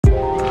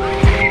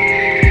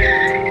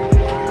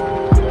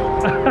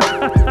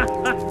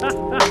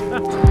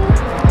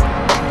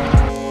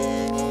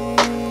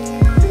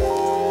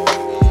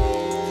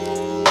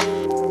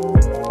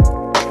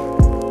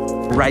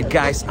Alright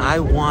guys, I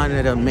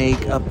wanted to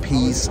make a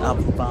piece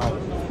about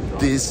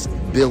this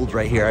build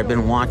right here. I've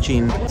been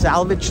watching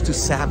Salvage to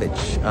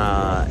Savage,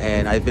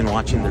 and I've been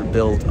watching their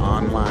build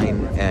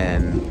online,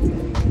 and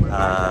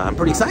I'm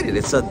pretty excited.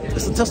 It's a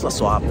Tesla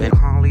swap and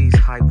Holly's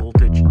high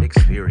voltage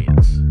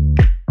experience.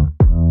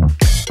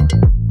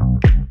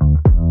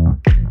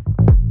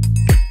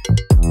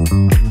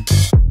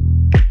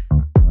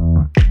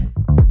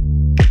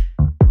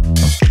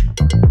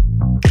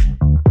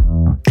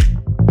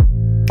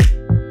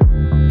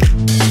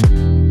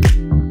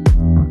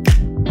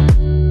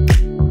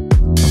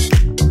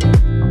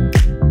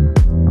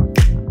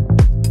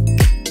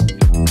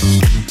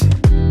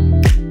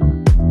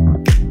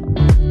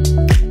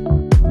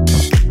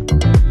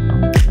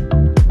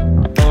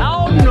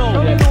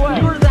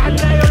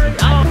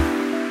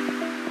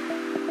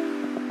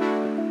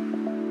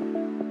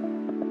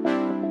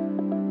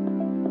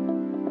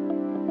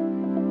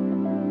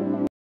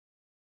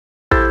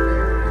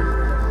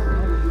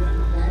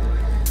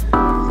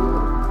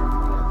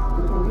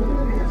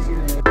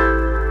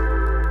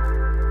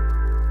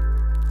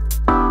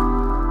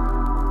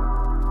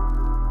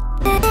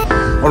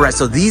 Alright,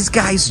 so these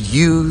guys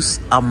use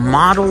a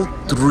Model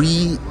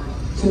 3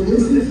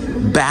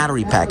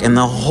 battery pack, and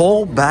the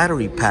whole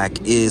battery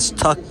pack is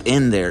tucked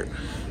in there.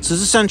 So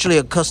it's essentially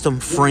a custom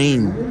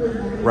frame,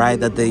 right,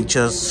 that they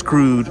just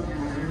screwed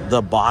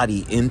the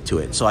body into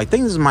it. So I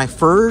think this is my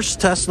first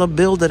Tesla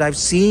build that I've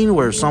seen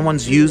where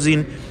someone's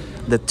using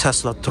the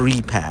Tesla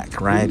 3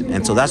 pack, right?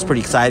 And so that's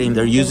pretty exciting.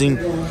 They're using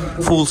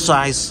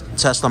full-size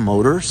Tesla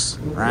motors,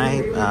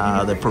 right?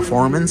 The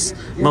performance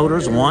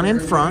motors, one in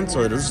front,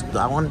 so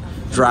that one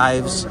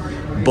drives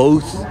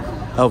both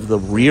of the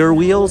rear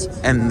wheels,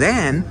 and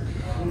then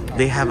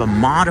they have a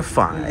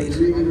modified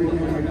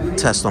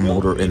Tesla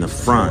motor in the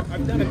front.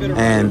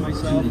 And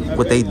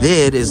what they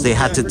did is they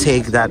had to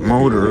take that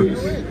motor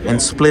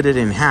and split it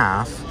in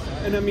half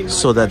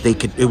so that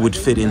it would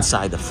fit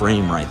inside the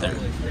frame right there.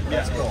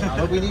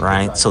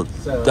 Right, so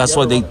that's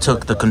why they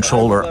took the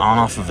controller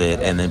off of it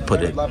and then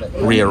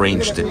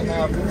rearranged it.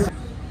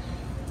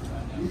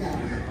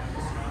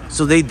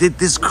 So they did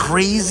this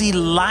crazy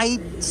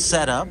light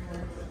setup.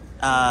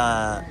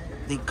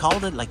 They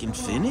called it like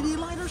infinity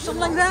light or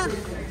something like that.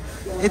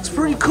 It's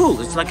pretty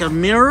cool. It's like a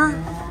mirror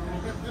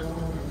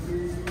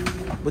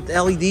with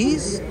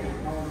LEDs.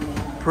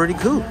 Pretty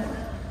cool.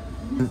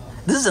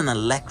 This is an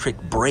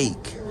electric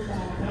brake,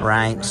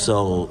 right?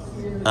 So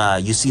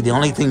you see the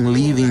only thing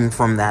leaving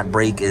from that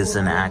brake is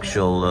an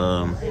actual,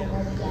 a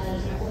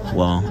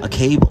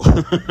cable.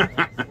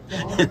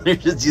 And they're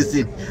just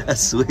using a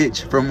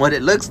switch. From what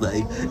it looks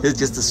like, it's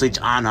just a switch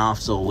on off,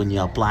 so when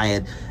you apply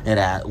it,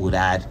 it would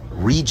add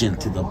regen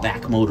to the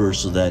back motor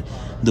so that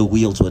the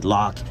wheels would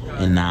lock,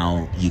 and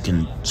now you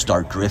can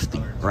start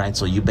drifting, right?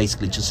 So you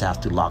basically just have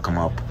to lock them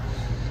up.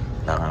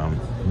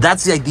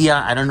 That's the idea.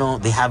 I don't know,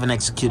 they haven't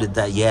executed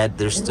that yet.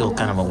 There's still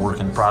kind of a work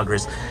in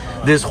progress.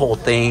 This whole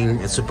thing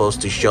is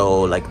supposed to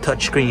show like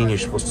touchscreen. You're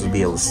supposed to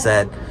be able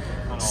to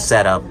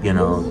set up, you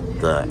know,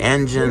 the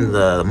engine,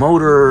 the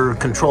motor,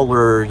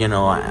 controller, you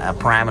know,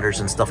 parameters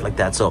and stuff like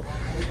that. So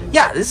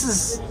yeah,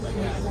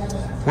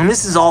 when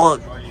this is all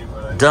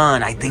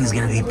done, I think it's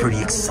gonna be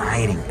pretty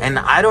exciting. And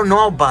I don't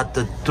know about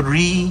the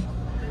 3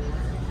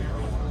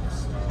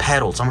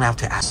 pedals. I'm gonna have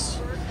to ask.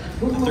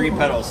 The 3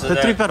 pedals. So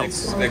the 3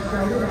 pedals.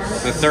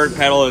 The third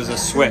pedal is a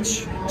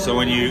switch. So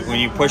when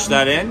you push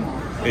that in,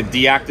 it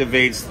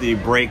deactivates the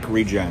brake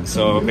regen.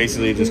 So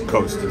basically it just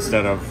coasts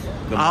instead of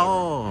the motor.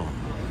 Oh,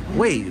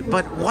 wait,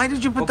 but why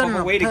did you put that in a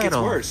pedal? Wait, it gets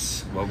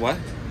worse. Well, what?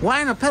 Why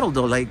in a pedal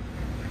though? Like,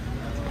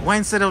 why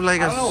instead of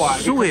like a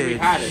switch? We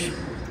had it.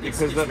 It's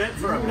meant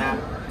for a map.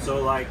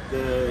 So like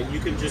you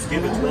can just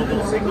give a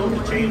 12-volt signal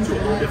to change to a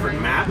whole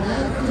different map.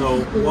 So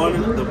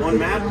the one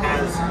map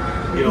has,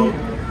 you know,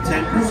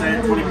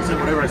 10%, 20%,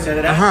 whatever I set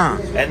it at,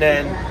 and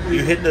then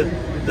you hit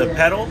the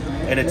pedal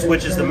and it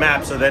switches the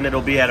map, so then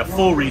it'll be at a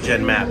full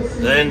regen map.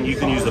 Then you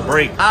can use the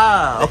brake.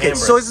 Ah, okay.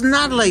 So it's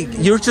not like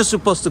you're just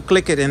supposed to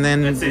click it and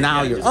then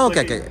now you're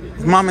okay.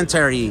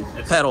 Momentary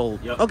pedal.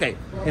 Yep. Okay,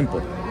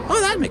 input.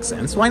 Oh, that makes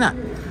sense. Why not?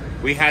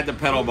 We had the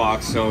pedal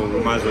box, so we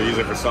might as well use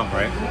it for something,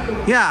 right?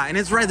 Yeah, and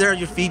it's right there at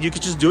your feet. You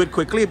could just do it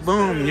quickly.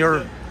 Boom,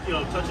 you're. You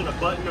know, touching a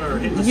button or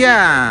hitting the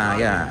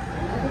yeah.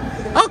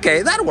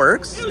 Okay, that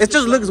works. It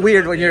just looks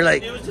weird when you're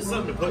like. It was just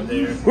something to put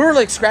there. We were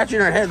like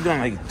scratching our heads, going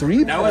like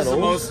 3 pedals. That was the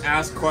most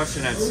asked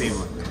question at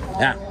SEMA.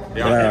 Yeah.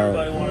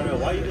 Everybody want to know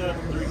why you got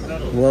 3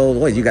 pedals. Well,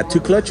 what, you got 2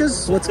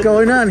 clutches? What's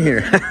going on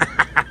here?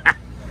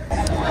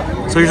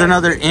 So here's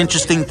another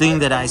interesting thing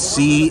that I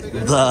see.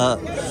 The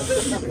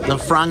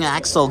front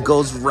axle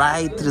goes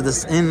right through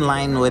this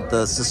inline with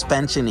the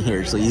suspension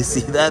here. So you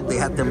see that? They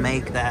had to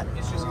make that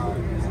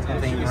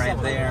thing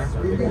right there.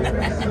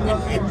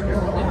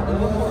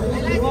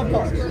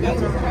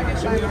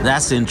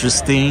 That's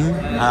interesting.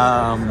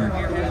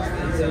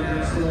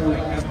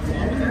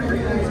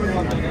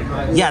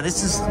 Yeah,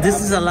 this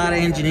is a lot of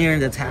engineering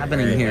that's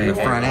happening here in the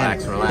front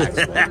end. Relax.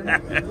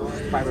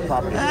 Private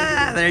property.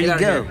 There you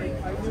go.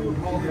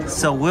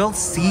 So we'll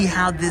see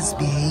how this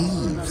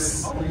behaves.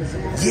 roofs.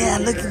 Yeah,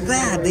 look at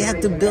that. They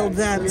had to build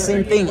that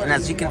same thing. And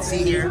as you can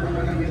see here,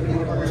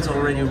 it's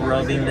already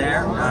rubbing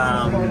there.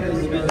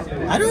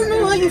 I don't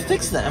know how you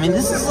fix that. I mean,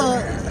 these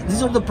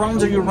are the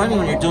problems that you're running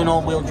when you're doing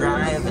all-wheel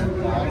drive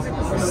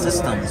and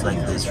systems like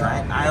this,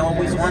 right? I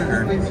always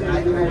wonder.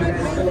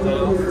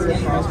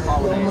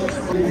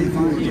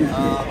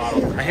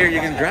 I hear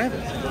you're gonna drive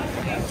it.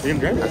 You're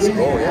gonna drive it? That's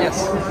cool.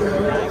 Yes.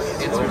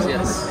 Answer is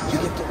yes. You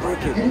get to brick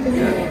it.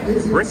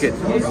 Brick it.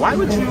 Why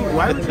would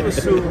you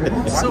assume?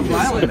 So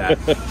violent.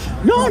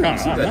 No.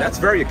 That's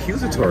very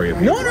accusatory of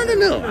you. No.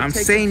 I'm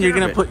saying you're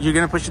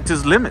gonna push it to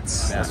his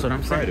limits. Yeah, That's what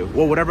I'm saying.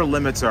 Well, whatever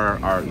limits are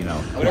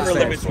Whatever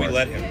limits we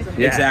let him.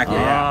 Yeah. Exactly.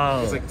 Yeah.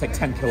 Oh. It's like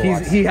 10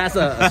 kilowatts. He has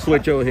a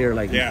switch over here,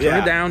 like turn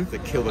it down, To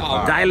kill the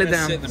car. dial it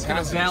down. It's kind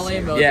of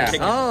valet mode. Yeah.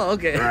 Oh,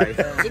 okay.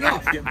 Right.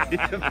 Enough.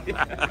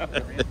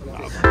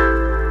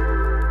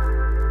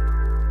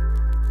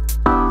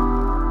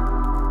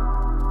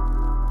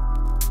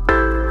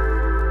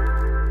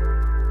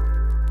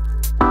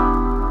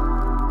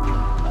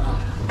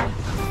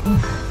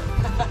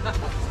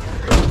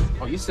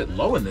 Oh, you sit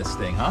low in this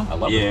thing, huh? I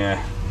love it.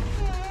 Yeah.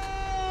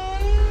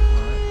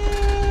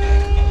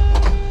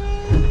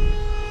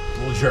 A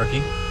little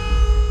jerky.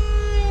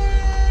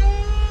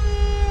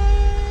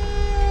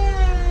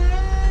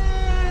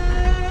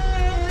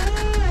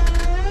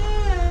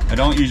 I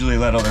don't usually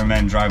let other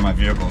men drive my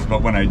vehicles,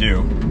 but when I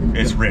do,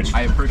 it's rich.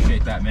 I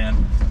appreciate that, man.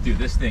 Dude,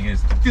 this thing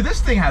has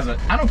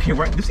I don't care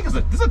where, this is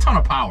a ton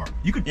of power.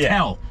 You could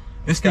tell.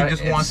 This thing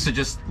just wants to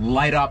just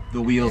light up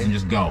the wheels and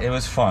just go. It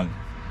was fun.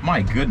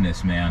 My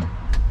goodness, man.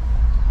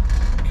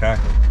 Okay.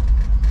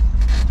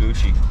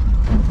 Gucci.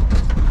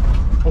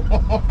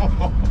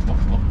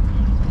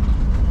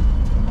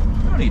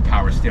 I don't need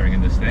power steering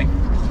in this thing.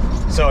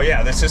 So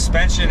yeah, the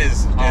suspension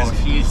is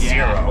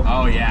zero.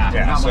 Oh yeah.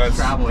 Yeah, Not so much it's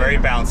travel very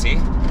here. bouncy.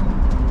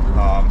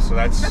 So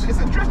that's It's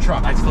a drift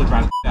truck. I'd still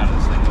drive the out of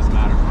this thing. It doesn't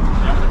matter.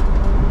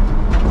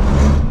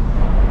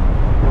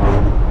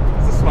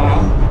 It's a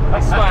smile.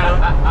 I'm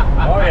smiling.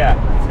 Oh yeah.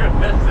 Dude,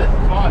 this is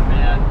fun,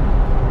 man.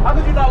 How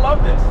could you not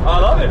love this? I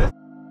love it.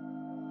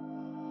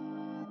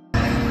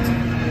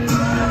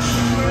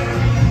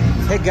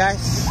 Hey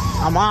guys,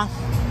 I'm off.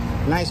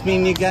 Nice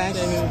meeting you guys.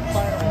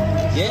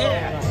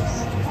 Yeah.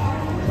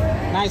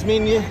 Nice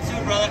meeting you. You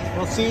too, brother.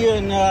 We'll see you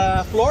in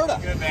Florida.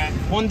 Good man.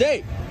 One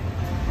day.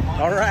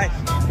 All right.